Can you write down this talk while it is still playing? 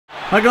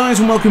Hi guys,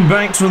 and welcome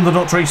back to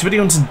another DrAce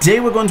video, and today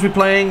we're going to be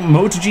playing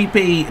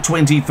MotoGP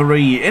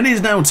 23. It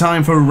is now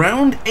time for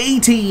round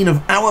 18 of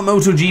our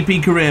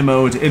MotoGP career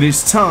mode. It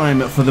is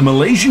time for the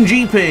Malaysian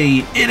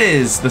GP. It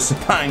is the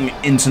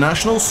Sepang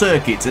International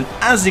Circuit, and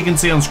as you can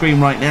see on screen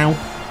right now,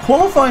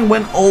 qualifying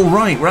went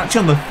alright. We're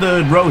actually on the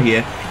third row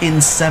here in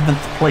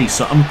 7th place,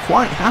 so I'm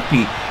quite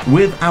happy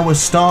with our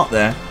start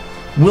there.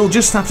 We'll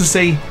just have to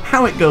see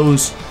how it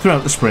goes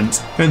throughout the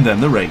sprint and then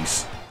the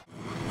race.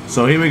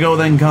 So here we go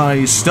then,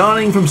 guys,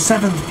 starting from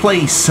 7th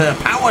place,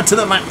 power to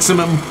the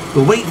maximum.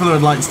 We'll wait for the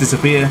red lights to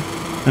disappear,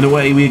 and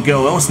away we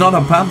go. Oh, it's not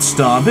a bad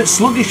start, a bit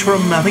sluggish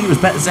from, I think it was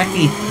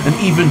Bezzecchi and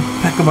even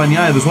Pecco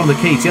Bagnaia. There's one of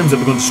the KTMs that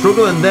were going to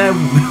struggle, and there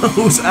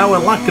goes our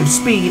lack of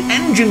speed.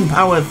 Engine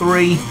power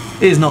 3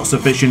 is not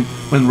sufficient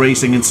when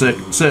racing in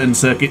certain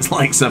circuits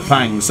like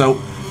Sepang.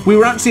 So we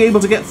were actually able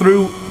to get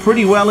through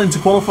pretty well into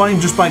qualifying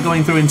just by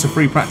going through into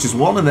free practice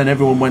 1, and then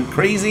everyone went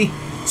crazy.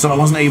 So I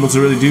wasn't able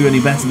to really do any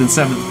better than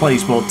 7th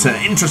place, but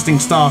interesting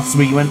start as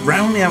we went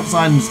round the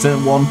outside into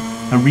turn 1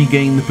 and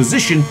regained the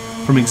position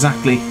from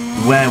exactly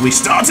where we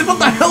started. What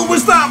the hell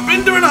was that?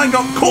 Binder and I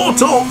got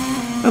caught up,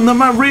 and then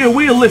my rear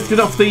wheel lifted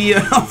off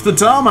the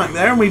tarmac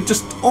there, and we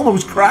just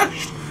almost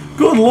crashed.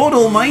 Good Lord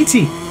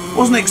Almighty!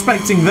 Wasn't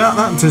expecting that.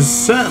 That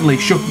has certainly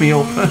shook me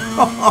up.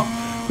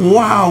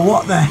 Wow,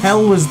 what the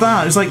hell was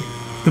that? It was like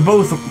the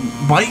both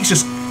bikes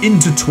just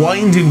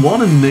intertwined in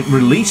one and it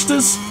released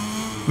us.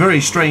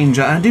 Very strange.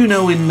 I do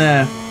know in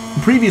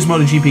previous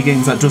MotoGP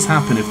games that does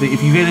happen.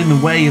 If you get in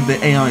the way of the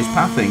AI's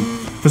pathing,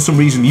 for some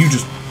reason you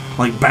just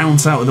like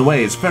bounce out of the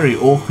way. It's very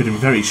awkward and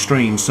very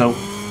strange. So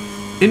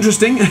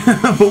interesting,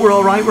 but we're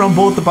all right. We're on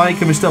board the bike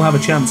and we still have a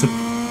chance of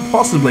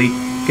possibly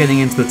getting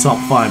into the top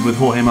 5 with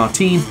Jorge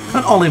Martin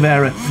and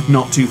Oliveira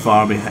not too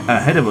far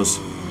ahead of us.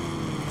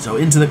 So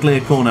into the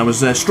clear corner. I was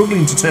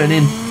struggling to turn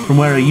in from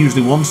where I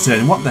usually want to turn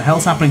in. What the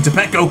hell's happening to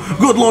Pecco?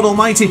 Good Lord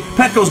Almighty,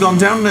 Pecco's gone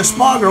down and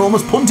Espargaro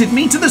almost punted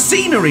me to the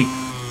scenery.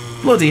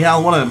 Bloody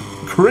hell, what a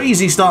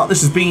crazy start this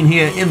has been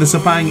here in the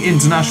Sepang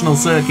International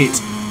Circuit.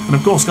 And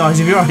of course, guys,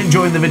 if you are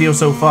enjoying the video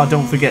so far,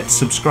 don't forget to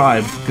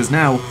subscribe, because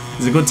now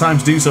is a good time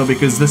to do so,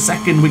 because the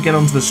second we get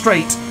onto the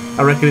straight,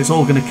 I reckon it's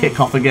all going to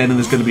kick off again and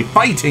there's going to be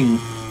fighting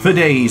for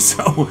days.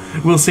 So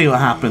we'll see what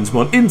happens.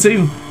 But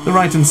into the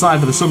right-hand side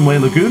for the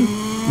Sunway Lagoon.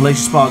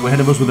 Malaysia Spargo ahead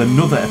of us with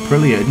another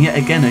Aprilia, and yet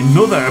again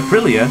another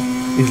Aprilia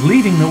is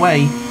leading the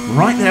way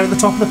right there at the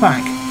top of the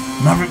pack.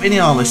 Maverick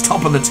Vinales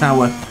top of the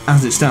tower.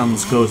 As it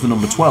stands goes the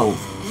number 12.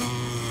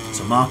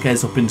 So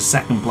Marquez up into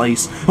 2nd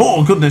place.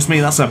 Oh goodness me,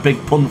 that's a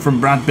big punt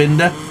from Brad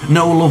Binder.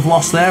 No love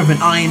lost there. I've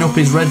been eyeing up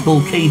his Red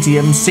Bull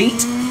KTM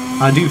seat.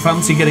 I do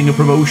fancy getting a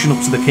promotion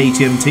up to the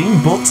KTM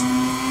team, but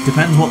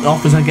depends what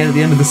offers I get at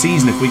the end of the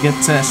season. If we get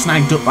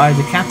snagged up by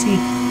Ducati,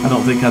 I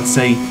don't think I'd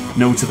say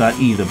no to that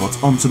either.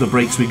 But onto the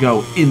brakes we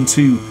go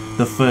into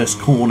the first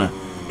corner.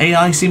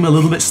 AI seemed a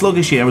little bit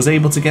sluggish here. I was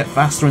able to get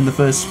faster in the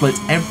first split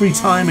every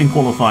time in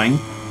qualifying,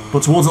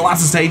 but towards the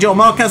latter stage, oh,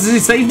 Marquez, has he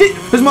saved it?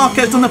 Has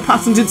Marquez done the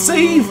patented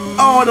save?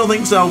 Oh, I don't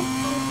think so.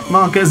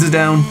 Marquez is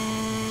down.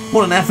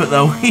 What an effort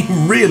though. He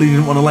really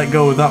didn't want to let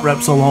go of that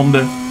Repsol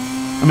Honda.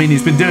 I mean,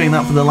 he's been doing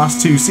that for the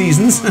last 2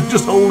 seasons,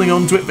 just holding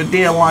on to it for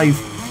dear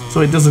life so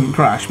it doesn't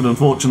crash, but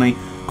unfortunately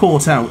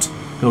caught out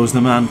goes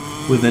the man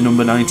with the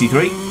number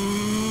 93.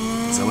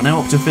 So we're now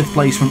up to 5th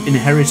place from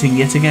inheriting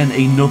yet again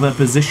another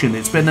position.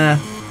 It's been a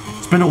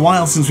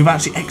while since we've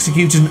actually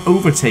executed an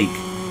overtake.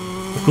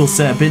 Of course,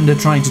 Binder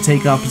trying to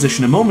take our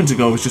position a moment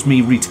ago was just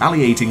me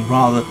retaliating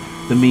rather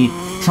than me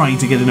trying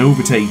to get an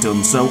overtake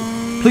done. So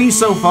pleased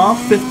so far.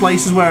 5th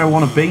place is where I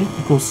want to be.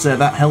 Of course,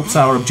 that helps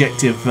our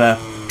objective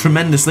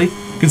tremendously,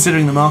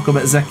 considering that Marco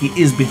Bezzecchi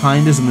is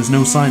behind us and there's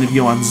no sign of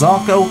Johan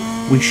Zarco.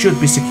 We should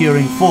be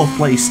securing 4th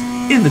place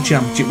in the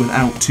championship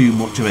without too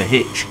much of a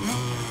hitch.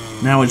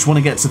 Now I just want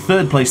to get to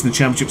 3rd place in the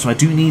championship, so I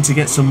do need to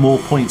get some more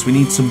points. We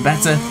need some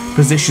better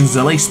positions.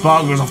 Aleix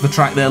Spargo is off the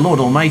track there. Lord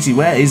Almighty,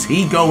 where is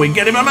he going?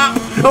 Get him a map!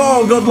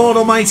 Oh, good Lord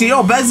Almighty.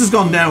 Oh, Bez has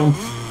gone down.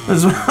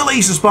 As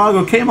Aleix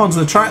Spargo came onto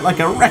the track like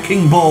a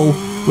wrecking ball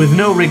with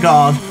no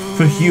regard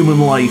for human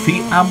life.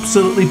 He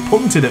absolutely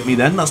punted at me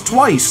then. That's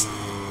twice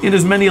in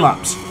as many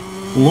laps.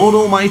 Lord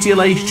Almighty,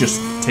 Aleix, just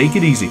take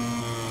it easy.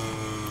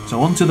 So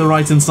onto the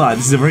right-hand side.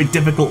 This is a very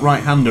difficult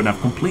right-hander, and I've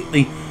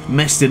completely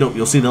messed it up.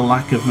 You'll see the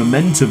lack of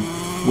momentum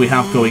we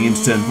have going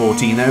into turn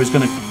 14 there is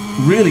going to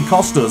really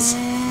cost us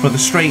for the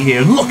straight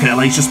here. Look at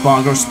Aleix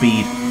Spargo's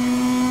speed.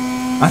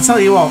 I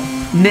tell you what,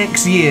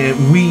 next year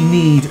we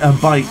need a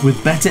bike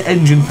with better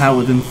engine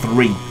power than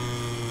 3.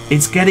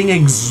 It's getting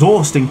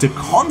exhausting to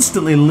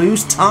constantly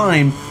lose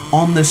time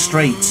on the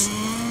straights.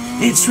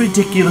 It's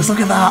ridiculous.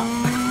 Look at that.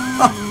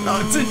 No,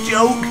 it's a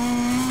joke.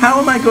 How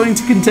am I going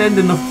to contend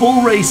in the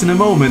full race in a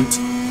moment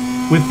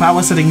with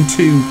power setting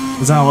 2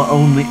 as our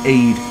only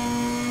aid?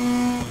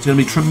 It's going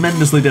to be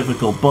tremendously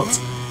difficult,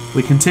 but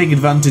we can take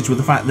advantage with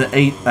the fact that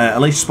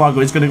Aleix Spargo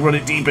is going to run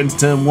it deep into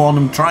turn 1.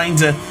 I'm trying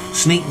to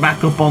sneak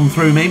back up on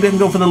through. Maybe I can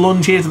go for the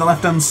lunge here to the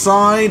left-hand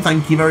side.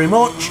 Thank you very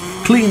much.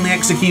 Cleanly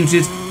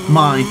executed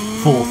my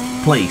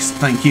 4th place.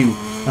 Thank you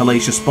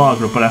Aleix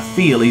Espargaro, but I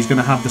feel he's going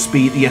to have the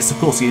speed. Yes, of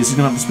course he is. He's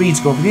going to have the speed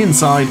to go for the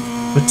inside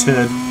for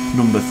turn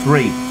number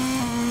 3.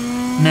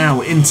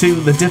 Now, into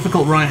the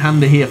difficult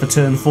right-hander here for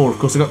turn 4. Of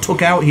course, I got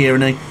took out here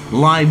in a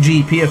live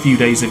GP a few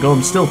days ago.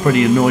 I'm still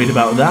pretty annoyed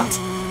about that.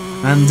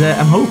 And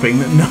I'm hoping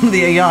that none of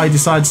the AI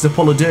decides to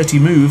pull a dirty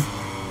move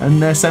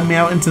and send me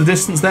out into the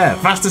distance there.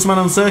 Fastest man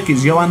on circuit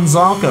is Johan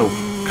Zarco.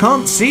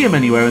 Can't see him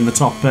anywhere in the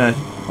top,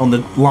 on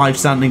the live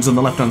standings on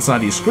the left-hand side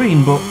of your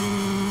screen, but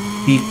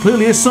he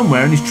clearly is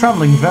somewhere, and he's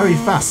travelling very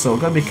fast, so I've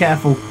got to be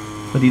careful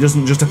that he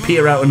doesn't just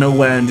appear out of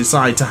nowhere and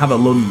decide to have a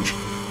lunge.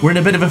 We're in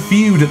a bit of a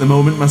feud at the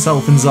moment,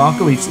 myself and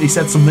Zarco. He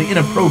said something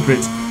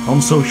inappropriate on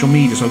social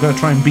media, so I've got to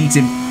try and beat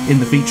him in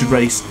the featured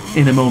race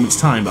in a moment's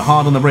time. But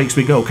hard on the brakes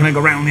we go. Can I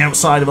go round the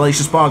outside of Aleix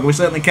Espargaro? We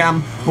certainly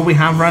can, but we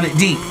have ran it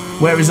deep.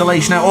 Where is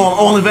Aleix now?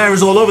 Oh,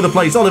 Oliveira's all over the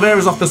place.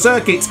 Oliveira's off the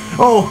circuit.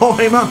 Oh,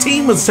 Jorge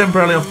Martin was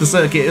temporarily off the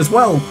circuit as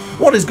well.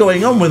 What is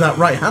going on with that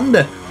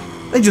right-hander?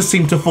 They just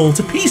seem to fall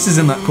to pieces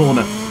in that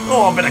corner.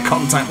 Oh, a bit of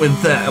contact with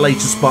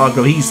Aleix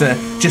Espargaro. He's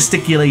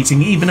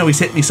gesticulating, even though he's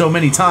hit me so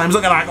many times.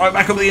 Look at that, going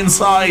back up the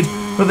inside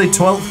for the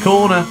 12th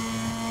corner.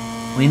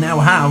 We now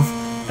have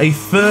a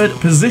 3rd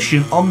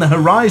position on the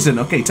horizon.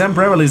 Okay,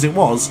 temporarily as it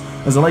was,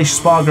 as Aleix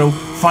Espargaro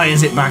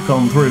fires it back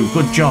on through.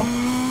 Good job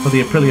for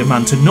the Aprilia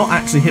man to not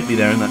actually hit me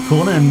there in that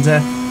corner and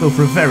go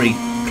for a very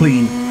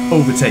clean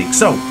overtake.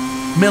 So,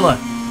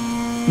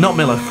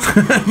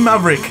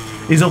 Maverick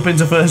is up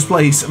into 1st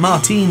place.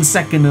 Martin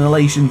 2nd and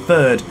Aleix in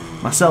 3rd.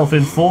 Myself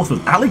in 4th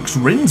with Alex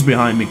Rins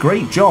behind me.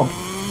 Great job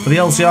for the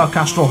LCR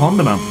Castrol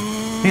Honda man.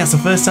 I think that's the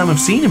first time I've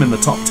seen him in the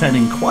top 10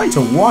 in quite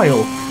a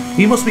while.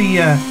 He must be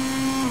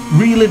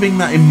reliving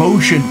that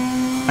emotion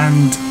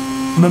and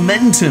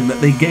momentum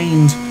that they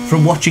gained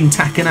from watching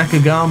Taka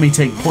Nakagami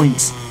take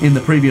points in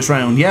the previous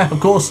round. Yeah, of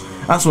course,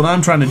 that's what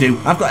I'm trying to do.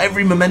 I've got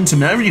every momentum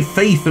now, every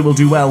faith that we'll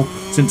do well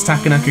since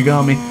Taka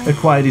Nakagami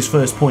acquired his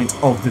first point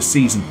of the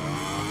season.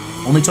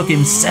 Only took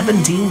him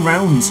 17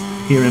 rounds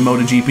here in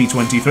MotoGP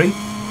 23.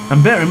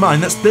 And bear in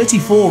mind, that's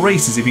 34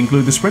 races if you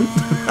include the sprint.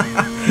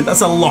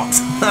 That's a lot.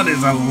 That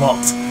is a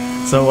lot.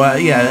 So,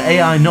 yeah,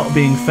 AI not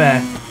being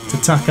fair to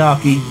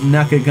Takaki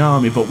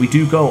Nakagami, but we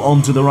do go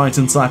on to the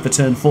right-hand side for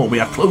turn 4. We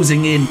are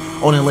closing in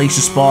on Aleix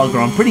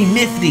Espargaro. I'm pretty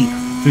nifty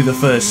through the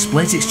first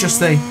split. It's just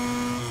the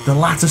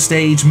latter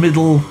stage,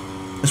 middle,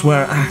 is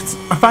where I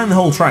find the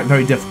whole track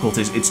very difficult.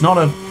 It's not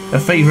a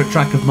favourite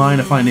track of mine.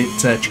 I find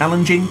it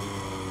challenging,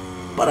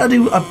 but I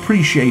do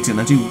appreciate it,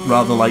 and I do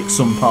rather like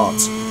some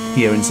parts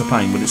here in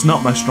Sepang, but it's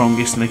not my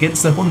strongest, and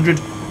against the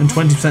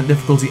 120%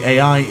 difficulty,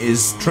 AI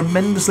is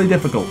tremendously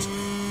difficult.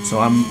 So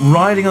I'm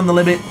riding on the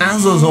limit,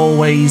 as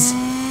always,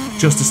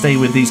 just to stay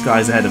with these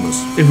guys ahead of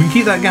us. If we can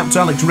keep that gap to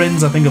Alex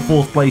Rins, I think a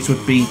 4th place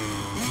would be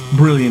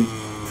brilliant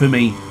for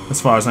me, as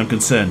far as I'm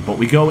concerned. But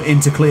we go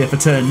into clear for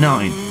turn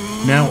 9.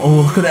 Now,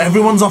 oh, look at that,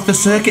 everyone's off the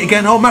circuit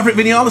again. Oh, Maverick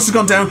Vinales has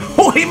gone down.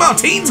 Oh, hey,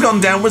 Martin's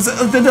gone down. Did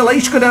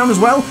Aleix go down as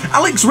well?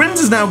 Alex Rins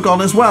has now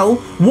gone as well.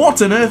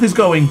 What on earth is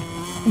going?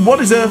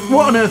 What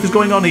on earth is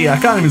going on here? I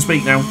can't even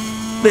speak now.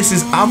 This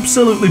is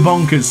absolutely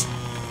bonkers.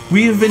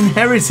 We have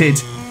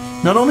inherited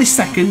not only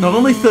 2nd, not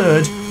only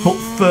 3rd, but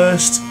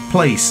 1st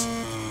place.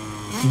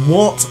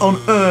 What on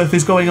earth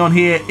is going on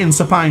here in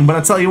Sepang? But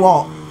I tell you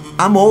what,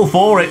 I'm all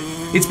for it.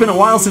 It's been a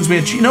while since we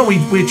achieved,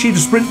 we achieved a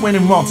sprint win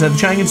in what? The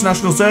Chang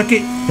International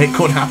Circuit? It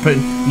could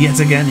happen yet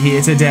again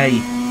here today.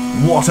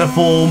 What a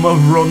form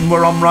of run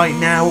we're on right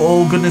now.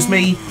 Oh, goodness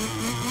me.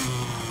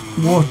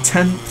 What,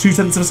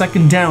 2/10 of a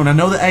second down. I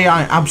know that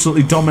AI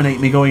absolutely dominate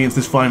me going into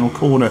this final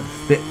corner.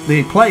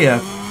 The player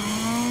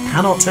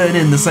cannot turn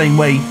in the same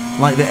way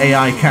like the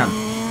AI can.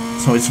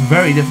 So it's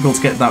very difficult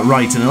to get that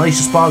right. And Aleix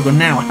Espargaro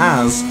now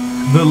has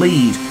the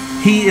lead.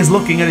 He is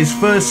looking at his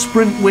first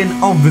sprint win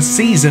of the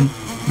season.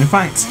 In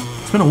fact,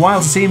 it's been a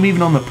while to see him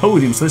even on the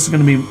podium, so this is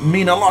going to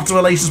mean a lot to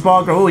Aleix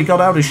Espargaro. Oh, he got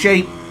out of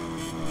shape.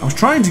 I was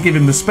trying to give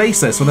him the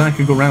space there so then I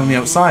could go round the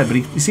outside, but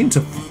he seemed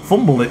to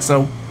fumble it,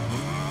 so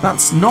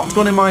that's not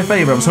gone in my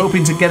favour. I was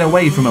hoping to get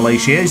away from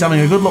Aleix here. He's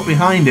having a good look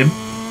behind him.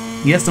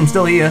 Yes, I'm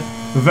still here.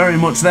 Very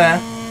much there.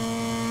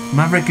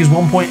 Maverick is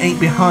 1.8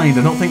 behind.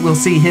 I don't think we'll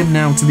see him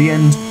now to the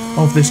end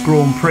of this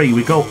Grand Prix.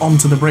 We go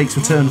onto the brakes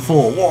for turn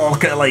 4. Whoa,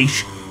 look at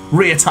Aleix.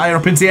 Rear tyre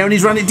up into the air and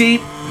he's run it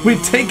deep. We're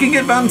taking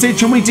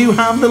advantage and we do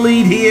have the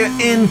lead here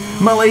in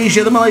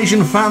Malaysia. The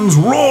Malaysian fans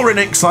roar in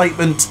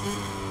excitement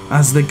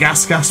as the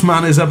Gas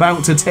man is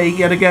about to take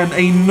yet again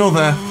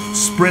another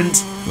sprint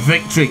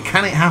victory.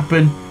 Can it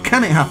happen?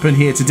 Can it happen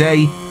here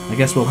today? I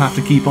guess we'll have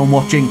to keep on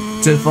watching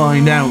to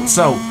find out.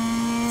 So,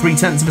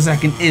 0.3 of a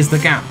second is the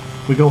gap.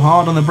 We go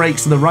hard on the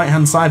brakes to the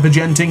right-hand side for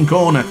Genting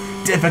corner.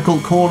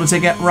 Difficult corner to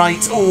get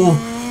right. Oh,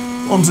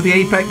 onto the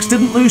apex.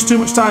 Didn't lose too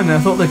much time there. I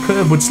thought the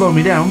curve would slow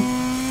me down.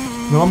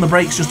 We're on the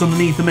brakes just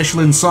underneath the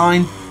Michelin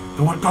sign.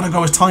 Got to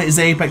go as tight as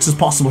the apex as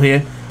possible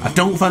here. I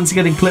don't fancy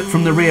getting clipped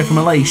from the rear from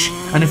Aleix.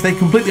 And if they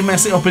completely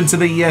mess it up into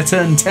the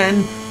turn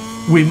 10,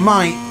 we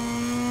might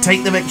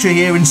take the victory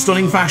here in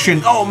stunning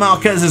fashion. Oh,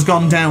 Marquez has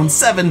gone down.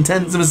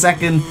 0.7 of a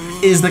second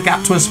is the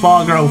gap to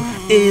Espargaro.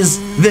 Is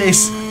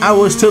this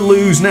ours to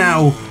lose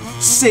now?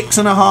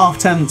 6.5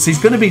 tenths. He's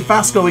going to be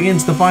fast going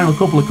into the final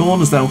couple of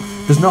corners, though.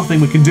 There's nothing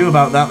we can do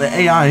about that. The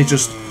AI is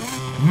just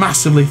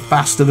massively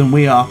faster than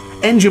we are.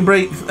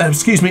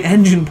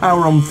 Engine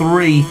power on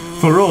 3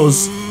 for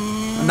us,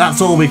 and that's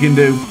all we can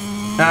do.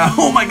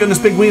 Oh my goodness,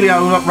 big wheelie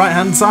out on the right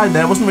hand side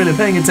there. Wasn't really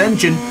paying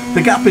attention.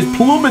 The gap is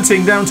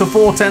plummeting down to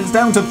 4 tenths,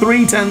 down to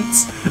 3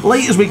 tenths.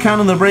 Late as we can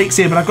on the brakes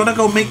here, but I've got to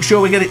go make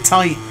sure we get it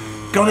tight.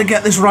 Got to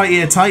get this right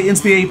here, tight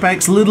into the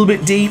apex, a little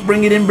bit deep,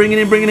 bring it in, bring it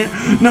in, bring it in.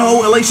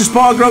 No, Alicia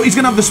Spargo, he's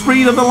going to have the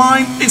speed of the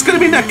line. It's going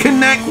to be neck and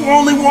neck.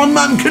 Only one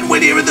man can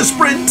win here in the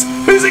sprint.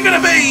 Who's it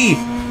going to be?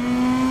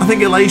 I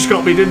think Alicia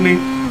got me, didn't he?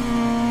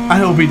 I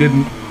hope he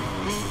didn't.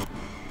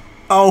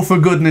 Oh, for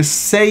goodness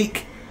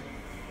sake.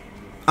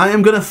 I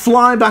am going to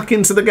fly back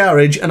into the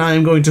garage and I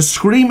am going to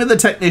scream at the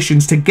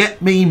technicians to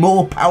get me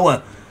more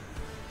power.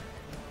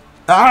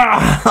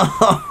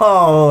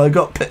 Ah, I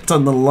got picked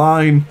on the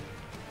line.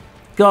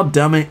 God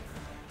damn it.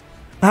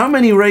 How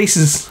many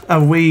races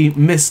have we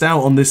missed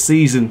out on this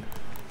season?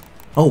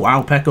 Oh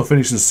wow, Pecco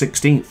finished in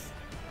 16th.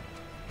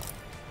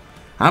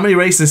 How many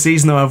races this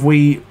season though have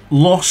we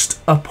lost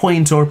a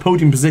point or a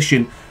podium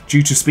position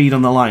due to speed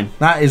on the line?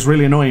 That is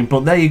really annoying,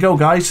 but there you go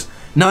guys.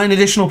 9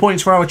 additional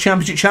points for our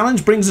championship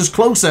challenge brings us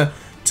closer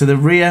to the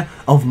rear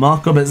of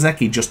Marco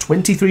Bezzecchi, just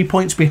 23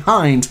 points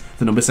behind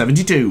the number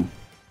 72.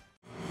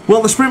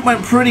 Well, the sprint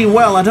went pretty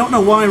well. I don't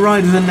know why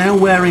riders are now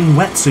wearing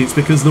wetsuits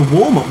because the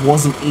warm-up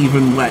wasn't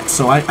even wet,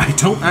 so I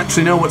don't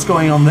actually know what's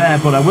going on there,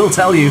 but I will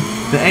tell you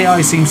the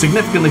AI seems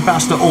significantly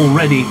faster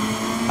already,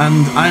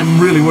 and I'm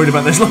really worried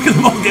about this. Look at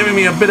them all giving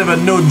me a bit of a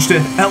nudge to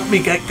help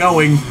me get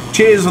going.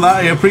 Cheers for that,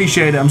 I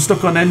appreciate it. I'm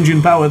stuck on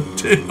engine power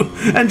 2.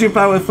 Engine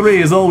power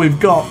 3 is all we've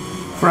got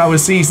for our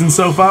season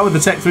so far with the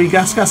Tech 3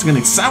 gas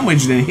getting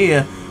sandwiched in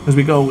here as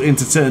we go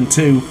into turn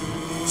 2.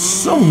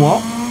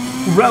 Somewhat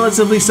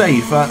relatively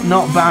safe,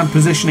 not bad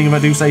positioning if I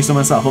do say so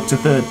myself, up to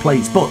 3rd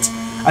place, but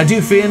I do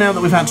fear now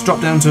that we've had to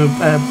drop down to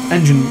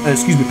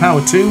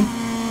power 2.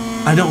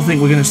 I don't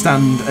think we're going to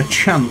stand a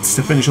chance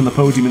to finish on the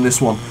podium in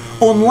this one,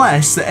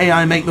 unless the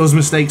AI make those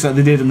mistakes like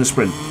they did in the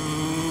sprint.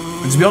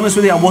 And to be honest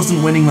with you, I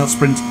wasn't winning that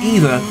sprint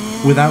either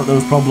without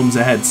those problems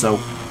ahead, so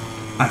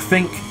I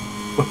think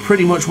we're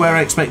pretty much where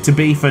I expect to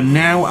be for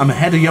now. I'm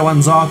ahead of Johan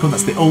Zarco,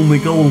 that's the only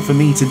goal for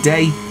me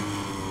today.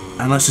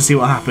 And let's just see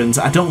what happens.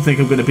 I don't think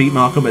I'm going to beat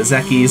Marco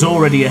Bezzecchi. He's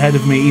already ahead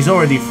of me. He's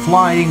already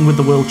flying with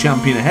the world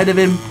champion ahead of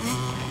him.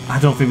 I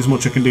don't think there's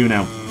much I can do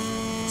now.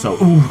 So,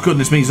 ooh,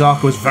 goodness me,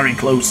 Zarco is very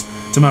close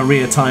to my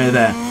rear tyre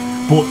there.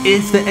 But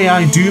if the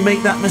AI do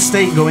make that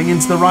mistake going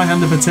into the right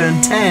hand of a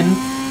turn 10,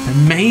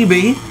 then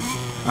maybe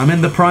I'm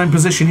in the prime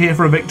position here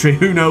for a victory.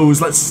 Who knows?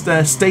 Let's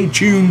stay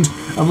tuned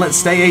and let's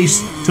stay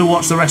ace to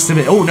watch the rest of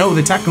it. Oh no,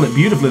 they tackle it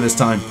beautifully this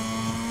time.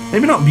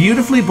 Maybe not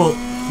beautifully, but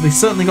they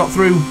certainly got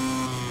through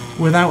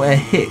without a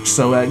hitch,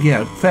 so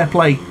yeah, fair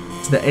play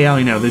to the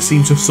AI now. They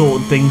seem to have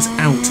sorted things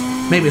out.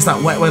 Maybe it's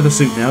that wet weather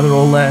suit now. They're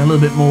all a little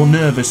bit more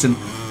nervous and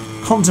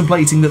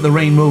contemplating that the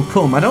rain will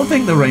come. I don't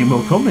think the rain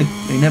will come.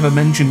 They never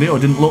mentioned it or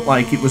didn't look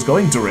like it was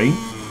going to rain.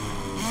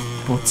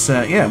 But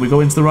yeah, we go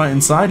into the right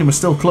hand side and we're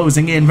still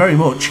closing in very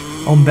much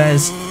on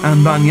Bez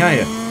and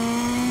Bagnaia.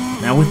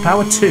 Now with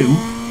power 2,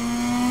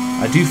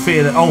 I do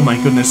fear that, oh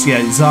my goodness,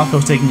 yeah,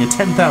 Zarco's taking a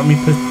 10th out of me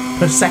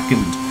per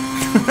second.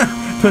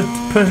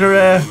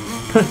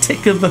 per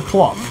tick of the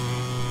clock.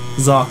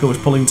 Zarco was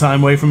pulling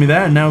time away from me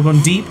there, and now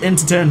gone deep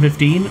into turn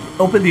 15.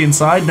 Up in the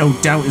inside, no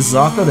doubt is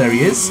Zarco, there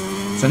he is.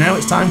 So now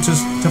it's time to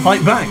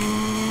fight back.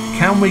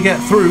 Can we get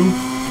through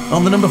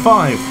on the number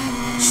 5?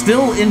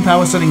 Still in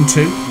power setting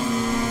 2.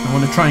 I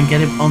want to try and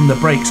get him on the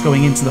brakes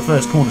going into the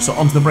first corner, so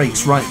onto the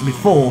brakes right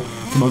before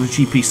the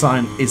MotoGP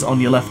sign is on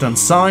your left hand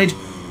side,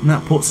 and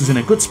that puts us in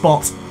a good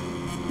spot.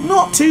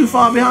 Not too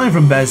far behind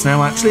from Bez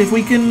now, actually. If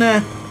we can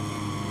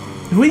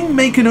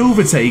make an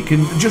overtake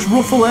and just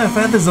ruffle their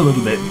feathers a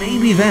little bit,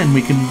 maybe then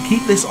we can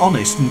keep this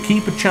honest and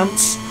keep a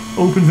chance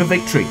open for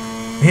victory.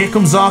 Here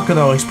comes Zarco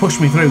though, he's pushed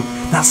me through.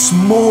 That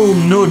small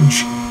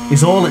nudge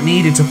is all it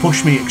needed to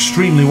push me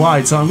extremely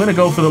wide, so I'm going to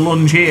go for the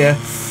lunge here.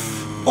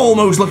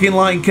 Almost looking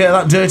like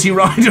that dirty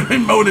rider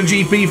in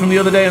MotoGP from the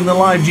other day in the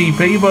live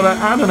GP, but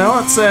I don't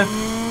know, that's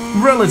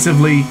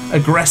relatively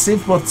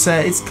aggressive, but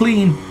it's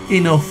clean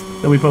enough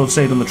that we both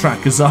stayed on the track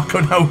because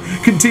Zarco now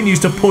continues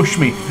to push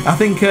me. I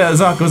think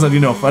Zarco's had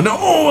enough. I know.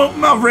 Oh,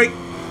 Maverick!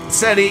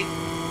 Steady.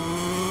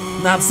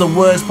 That's the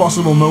worst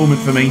possible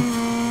moment for me.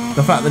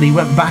 The fact that he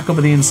went back up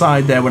at the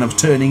inside there when I was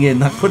turning in,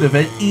 that could have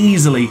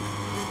easily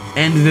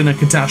ended in a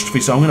catastrophe.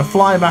 So I'm going to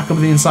fly back up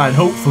at the inside,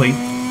 hopefully,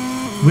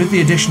 with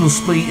the additional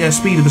speed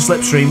of the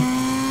slipstream.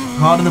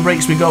 Hard on the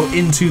brakes we go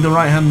into the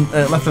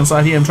left-hand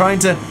side here. I'm trying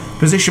to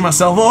position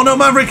myself. Oh no,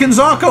 Maverick and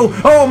Zarco!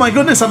 Oh my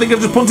goodness, I think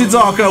I've just punted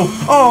Zarco.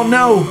 Oh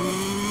no!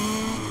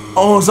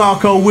 Oh,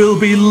 Zarco will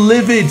be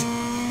livid.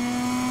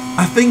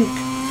 I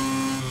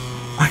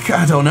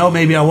don't know,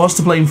 maybe I was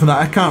to blame for that.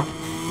 I can't.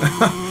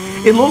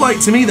 It looked like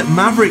to me that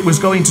Maverick was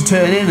going to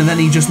turn in and then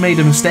he just made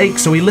a mistake,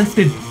 so he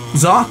lifted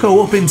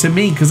Zarco up into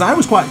me because I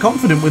was quite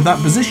confident with that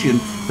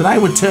position that I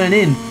would turn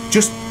in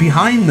just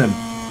behind them.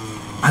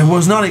 I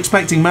was not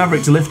expecting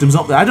Maverick to lift him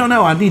up there. I don't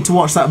know, I need to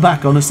watch that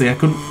back, honestly. I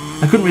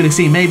couldn't really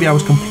see. Maybe I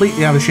was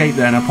completely out of shape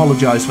there, and I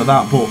apologise for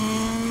that, but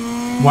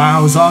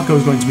wow, Zarco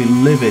is going to be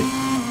livid.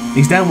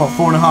 He's down, what,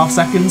 4.5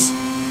 seconds?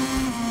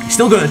 He's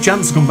still got a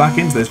chance to come back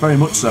into this, very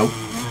much so.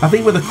 I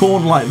think with a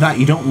corner like that,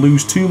 you don't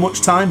lose too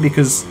much time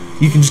because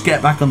you can just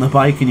get back on the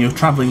bike and you're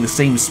travelling the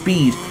same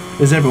speed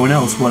as everyone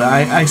else. But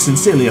I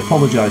sincerely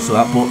apologise for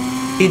that, but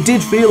it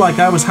did feel like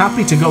I was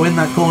happy to go in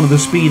that corner the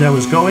speed I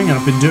was going, and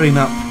I've been doing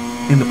that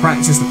in the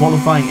practice, the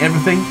qualifying,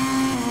 everything.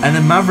 And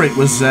then Maverick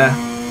was,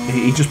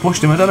 he just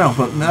pushed him, I don't know,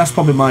 but that's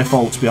probably my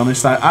fault, to be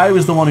honest. I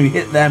was the one who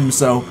hit them,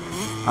 so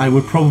I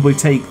would probably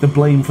take the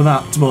blame for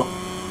that. But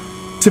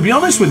to be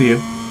honest with you,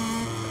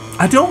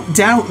 I don't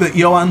doubt that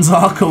Johan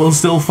Zarco will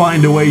still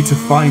find a way to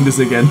find us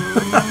again.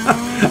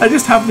 I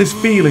just have this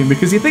feeling,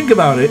 because you think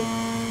about it,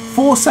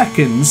 4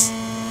 seconds,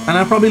 and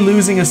I'm probably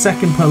losing a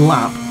second per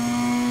lap.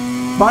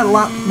 By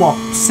lap, what,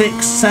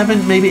 6,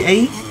 7, maybe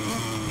 8?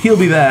 He'll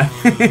be there.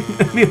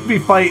 He'll be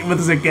fighting with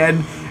us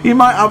again. He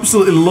might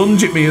absolutely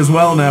lunge at me as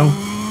well now.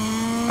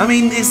 I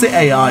mean, it's the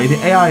AI.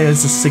 The AI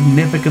is just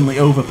significantly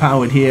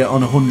overpowered here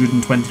on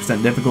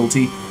 120%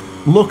 difficulty.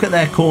 Look at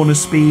their corner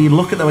speed.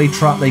 Look at the way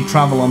they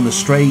travel on the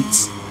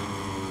straights.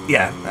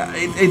 Yeah,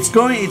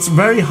 it's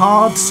very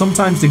hard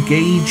sometimes to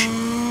gauge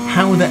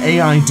how the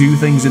AI do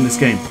things in this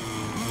game.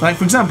 Like,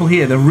 for example,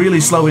 here, they're really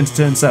slow into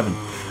turn 7.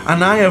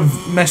 And I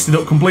have messed it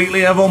up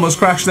completely. I've almost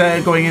crashed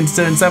there going into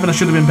turn 7. I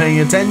should have been paying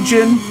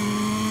attention.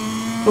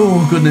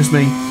 Oh, goodness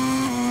me.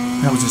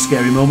 That was a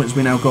scary moment as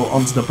we now go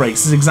onto the brakes.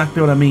 This is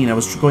exactly what I mean. I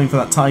was going for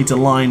that tighter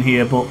line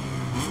here, but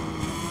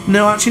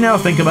no, actually, now I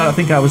think about it, I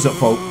think I was at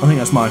fault. I think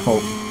that's my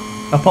fault.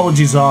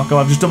 Apologies, Zarco.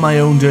 I've just done my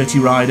own Dirty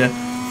Rider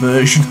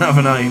version,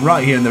 haven't I?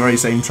 Right here in the very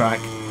same track.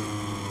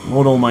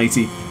 Lord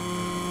Almighty.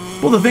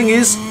 But the thing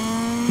is,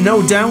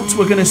 no doubt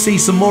we're going to see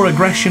some more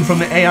aggression from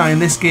the AI in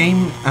this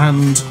game,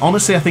 and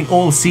honestly, I think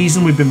all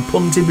season we've been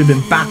punted, we've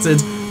been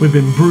battered, we've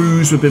been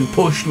bruised, we've been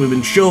pushed, we've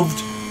been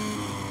shoved.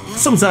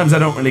 Sometimes I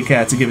don't really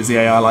care to give it to the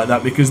AI like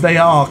that because they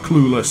are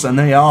clueless and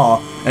they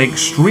are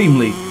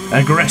extremely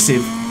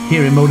aggressive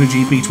here in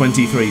MotoGP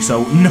 23,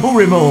 so no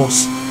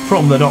remorse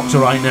from the Doctor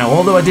right now,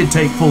 although I did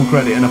take full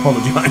credit and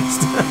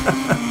apologised.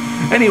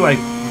 Anyway,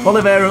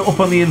 Oliveira up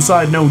on the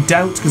inside, no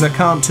doubt, because I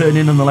can't turn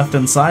in on the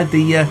left-hand side.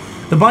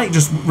 The bike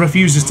just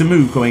refuses to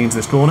move going into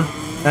this corner,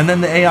 and then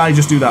the AI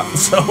just do that.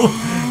 So,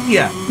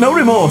 yeah, no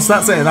remorse,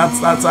 that's it,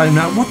 that's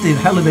now. What the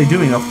hell are they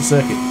doing off the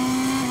circuit?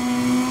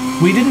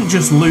 We didn't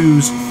just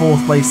lose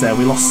 4th place there,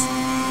 we lost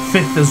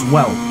 5th as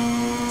well.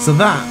 So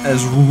that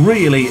has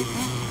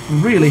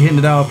really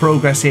hindered our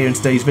progress here in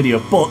today's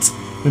video, but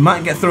we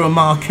might get through a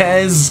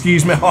Marquez,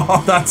 excuse me.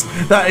 Oh,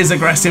 that is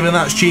aggressive and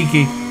that's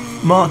cheeky.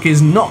 Mark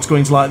is not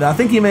going to like that. I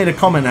think he made a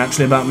comment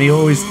actually about me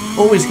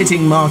always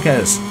hitting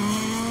Marquez.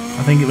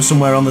 I think it was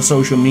somewhere on the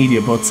social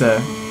media, but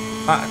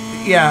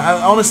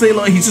yeah, honestly,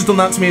 look, he's just done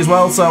that to me as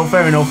well, so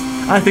fair enough.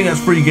 I think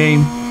that's free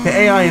game. The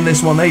AI in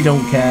this one, they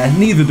don't care.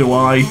 Neither do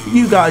I.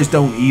 You guys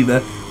don't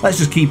either. Let's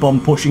just keep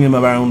on pushing him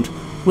around.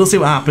 We'll see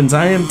what happens.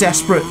 I am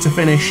desperate to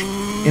finish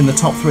in the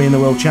top 3 in the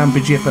World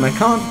Championship, and I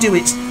can't do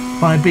it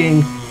by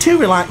being too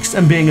relaxed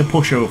and being a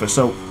pushover,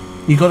 so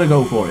you got to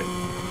go for it.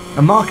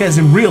 And Marquez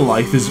in real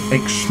life is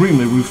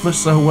extremely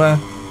ruthless, so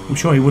I'm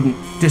sure he wouldn't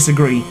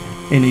disagree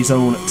in his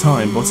own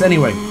time. But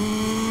anyway,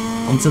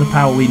 onto the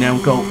power we now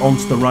go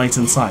onto the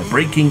right-hand side.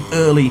 Braking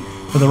early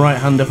for the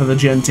right-hander for the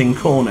Genting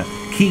corner.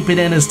 Keep it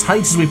in as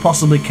tight as we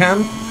possibly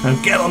can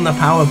and get on the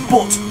power,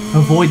 but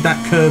avoid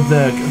that curve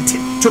there.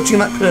 Touching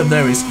that curve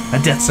there is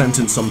a death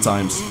sentence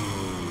sometimes.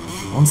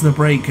 Onto the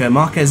brake,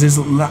 Marquez is...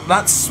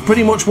 That's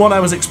pretty much what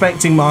I was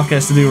expecting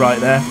Marquez to do right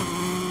there.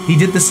 He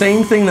did the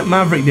same thing that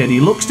Maverick did.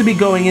 He looks to be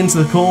going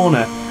into the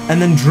corner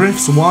and then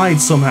drifts wide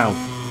somehow.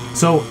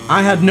 So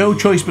I had no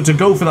choice but to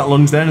go for that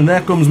lunge then, and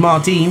there comes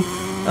Martin.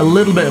 A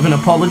little bit of an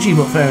apology,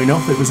 but fair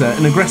enough. It was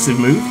an aggressive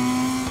move.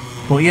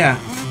 But yeah,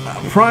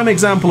 prime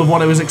example of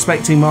what I was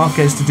expecting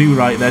Marquez to do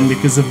right then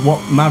because of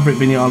what Maverick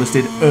Vinales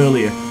did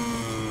earlier.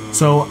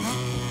 So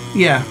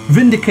yeah,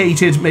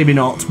 vindicated, maybe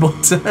not,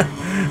 but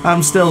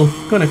I'm still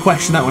going to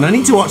question that one. I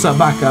need to watch that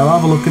back. I'll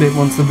have a look at it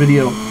once the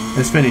video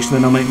is finished, and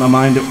then I'll make my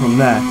mind up from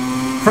there.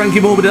 Frankie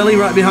Morbidelli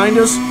right behind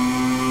us.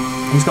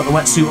 He's got the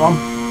wetsuit on,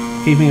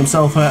 keeping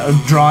himself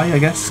dry, I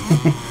guess.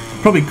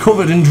 Probably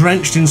covered and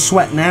drenched in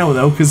sweat now,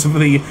 though, because of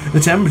the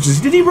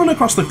temperatures. Did he run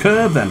across the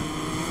curb, then?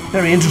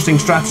 Very interesting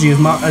strategy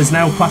as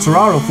now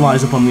Quartararo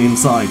flies up on the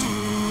inside.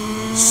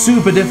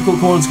 Super difficult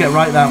corner to get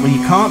right that, where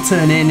you can't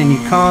turn in and you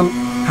can't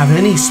have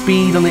any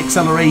speed on the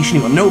acceleration.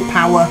 You've got no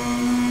power.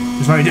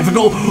 It's very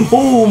difficult.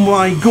 Oh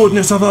my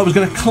goodness, I thought I was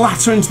going to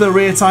clatter into the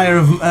rear tyre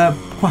of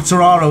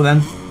Quartararo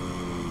then.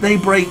 They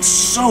braked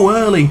so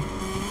early.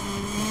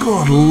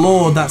 Good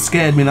lord, that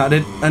scared me, that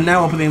did. And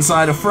now up at the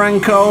inside of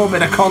Franco,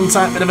 bit of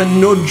contact, bit of a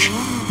nudge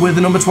with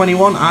the number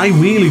 21. I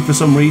wheelie for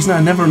some reason. I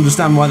never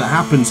understand why that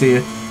happens here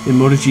in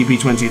MotoGP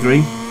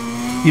 23.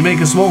 You make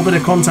a small bit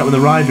of contact with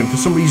the rider and for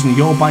some reason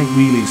your bike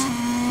wheelies.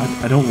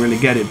 I don't really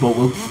get it, but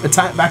we'll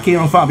attack back here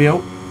on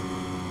Fabio.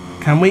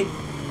 Can we?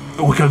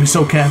 Oh, we've got to be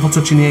so careful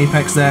touching the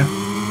apex there.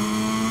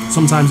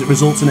 Sometimes it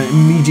results in an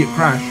immediate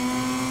crash.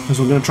 As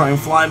we're going to try and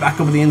fly back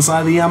over the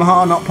inside of the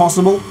Yamaha, not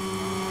possible.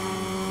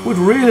 Would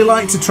really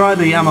like to try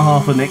the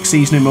Yamaha for next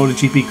season in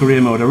MotoGP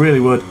career mode, I really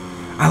would.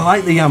 I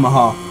like the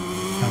Yamaha,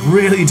 I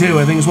really do.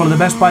 I think it's one of the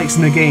best bikes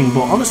in the game,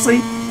 but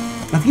honestly,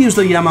 I've used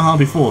the Yamaha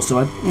before,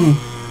 so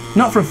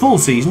not for a full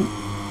season,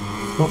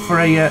 but for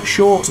a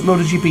short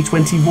MotoGP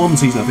 21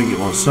 season, I think it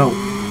was. So,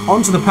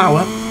 onto the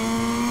power,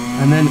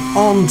 and then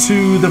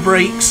onto the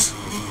brakes.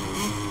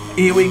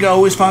 Here we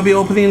go. Is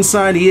Fabio up at the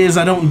inside? He is.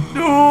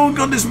 Oh,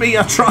 goodness me.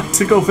 I tried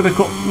to go for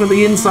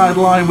the inside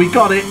line. We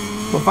got it.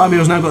 But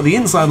Fabio's now got the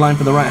inside line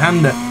for the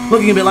right-hander.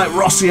 Looking a bit like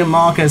Rossi and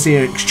Marquez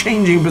here,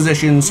 exchanging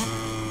positions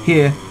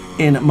here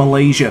in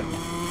Malaysia.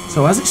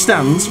 So as it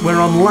stands, we're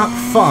on lap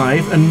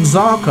 5, and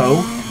Zarco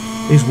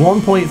is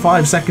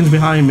 1.5 seconds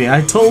behind me.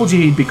 I told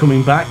you he'd be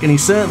coming back, and he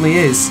certainly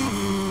is.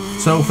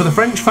 So for the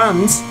French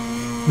fans,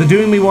 they're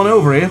doing me one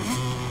over here.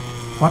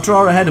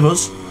 Quattro ahead of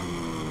us.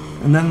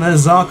 And then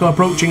there's Zarco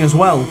approaching as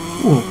well.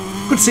 Ooh,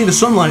 good to see the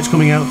sunlight's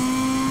coming out.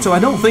 So I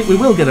don't think we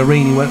will get a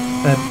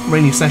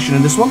rainy session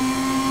in this one.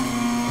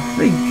 I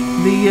think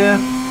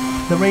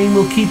the rain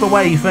will keep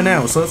away for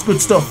now, so that's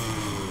good stuff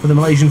for the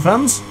Malaysian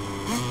fans.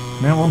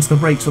 Now onto the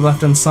brakes for the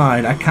left-hand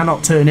side. I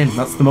cannot turn in.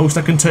 That's the most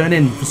I can turn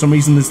in. For some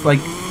reason, there's like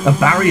a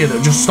barrier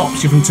that just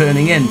stops you from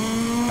turning in.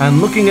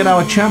 And looking at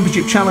our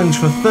championship challenge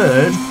for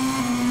third,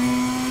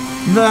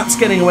 that's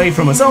getting away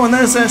from us. Oh, and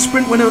there's a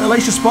sprint winner,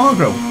 Aleix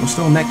Espargaro. We're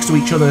still next to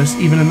each other,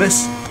 even in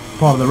this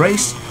part of the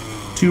race.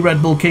 2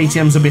 Red Bull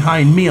KTMs are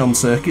behind me on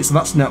circuit, so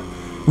that's not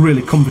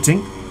really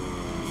comforting.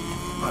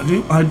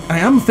 I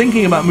am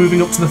thinking about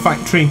moving up to the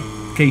factory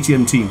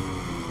KTM team.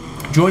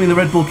 Joining the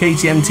Red Bull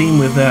KTM team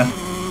with,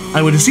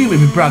 I would assume it'd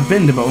be Brad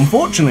Binder, but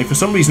unfortunately, for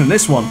some reason in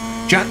this one,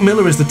 Jack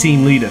Miller is the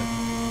team leader.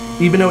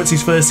 Even though it's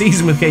his first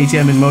season with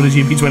KTM in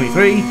MotoGP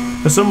 23,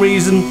 for some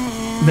reason,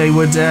 they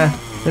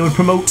would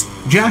promote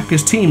Jack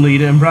as team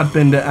leader and Brad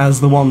Binder as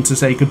the one to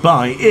say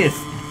goodbye if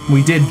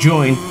we did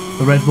join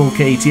the Red Bull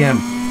KTM.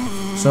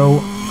 So,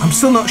 I'm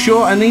still not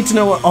sure. I need to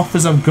know what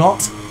offers I've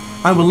got.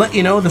 I will let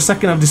you know the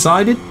second I've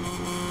decided.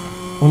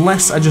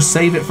 Unless I just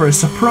save it for a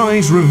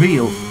surprise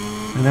reveal,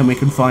 and then we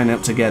can find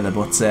out together.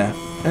 But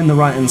in the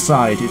right-hand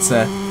side, it's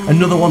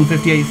another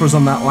 158 for us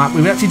on that lap.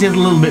 We actually did a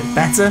little bit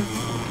better,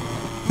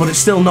 but it's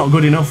still not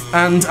good enough.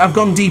 And I've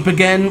gone deep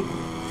again.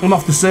 I'm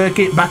off the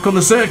circuit, back on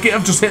the circuit.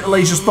 I've just hit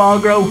Aleix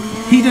Espargaro.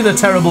 He did a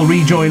terrible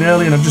rejoin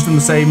early, and I've just done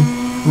the same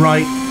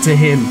right to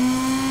him.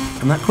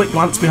 And that quick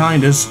glance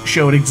behind us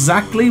showed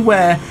exactly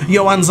where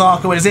Johan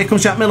Zarco is. Here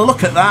comes Jack Miller.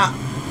 Look at that.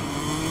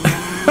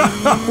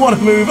 What a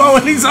move. Oh,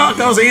 and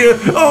Zarco's here.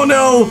 Oh,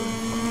 no.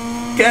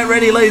 Get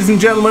ready, ladies and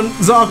gentlemen.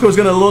 Zarco's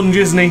going to lunge,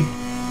 isn't he?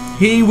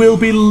 He will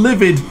be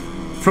livid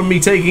from me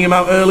taking him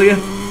out earlier.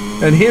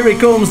 And here he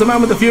comes, the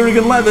man with the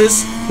Furigan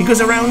leathers. He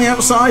goes around the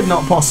outside.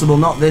 Not possible.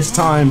 Not this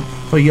time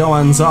for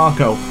Johan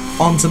Zarco.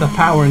 Onto the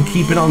power and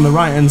keep it on the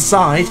right-hand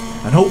side.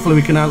 And hopefully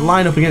we can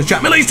line up against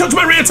Jack Miller. He's touched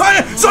my rear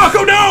tyre.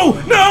 Zarco,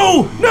 no!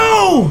 No!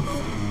 No!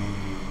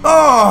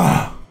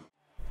 Oh!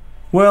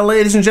 Well,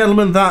 ladies and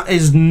gentlemen, that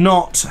is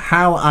not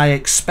how I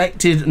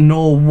expected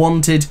nor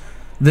wanted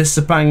this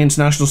Sepang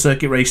International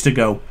Circuit race to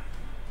go.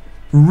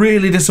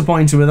 Really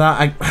disappointed with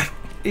that.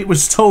 It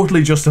was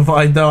totally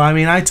justified, though. I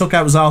mean, I took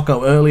out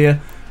Zarco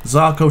earlier.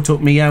 Zarco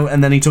took me out,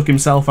 and then he took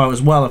himself out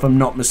as well, if I'm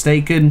not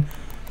mistaken.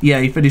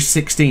 Yeah, he finished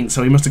 16th,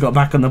 so he must have got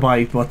back on the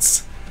bike,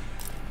 but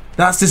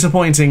that's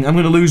disappointing. I'm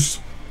going to lose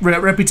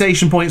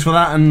reputation points for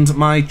that, and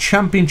my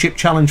championship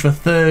challenge for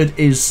third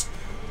is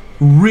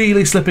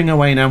really slipping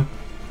away now.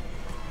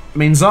 I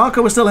mean,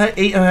 Zarco was still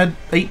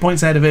 8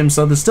 points ahead of him,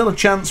 so there's still a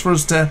chance for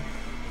us to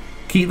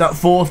keep that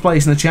 4th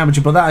place in the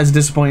championship, but that is a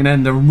disappointing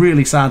end. I'm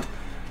really sad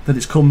that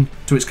it's come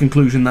to its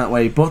conclusion that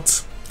way,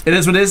 but it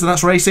is what it is, and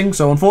that's racing,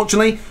 so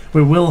unfortunately,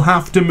 we will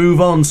have to move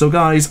on. So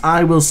guys,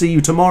 I will see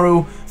you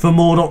tomorrow for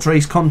more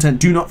DrAce content.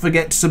 Do not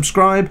forget to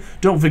subscribe,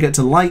 don't forget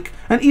to like,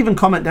 and even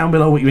comment down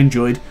below what you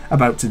enjoyed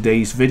about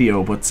today's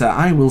video, but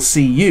I will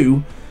see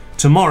you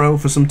tomorrow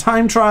for some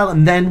time trial,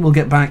 and then we'll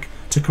get back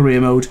to career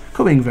mode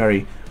coming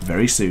very,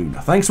 very soon.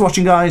 Thanks for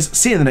watching, guys.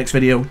 See you in the next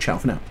video. Ciao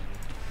for now.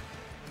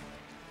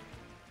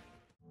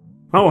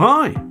 Oh,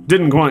 hi.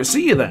 Didn't quite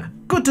see you there.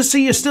 Good to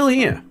see you're still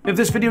here. If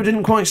this video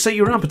didn't quite set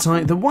your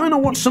appetite, then why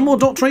not watch some more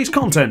DrAce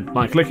content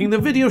by clicking the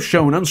video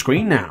shown on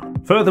screen now.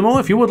 Furthermore,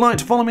 if you would like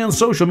to follow me on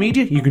social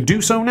media, you can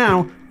do so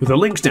now with the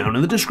links down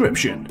in the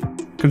description.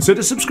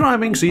 Consider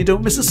subscribing so you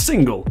don't miss a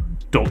single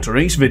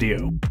DrAce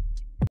video.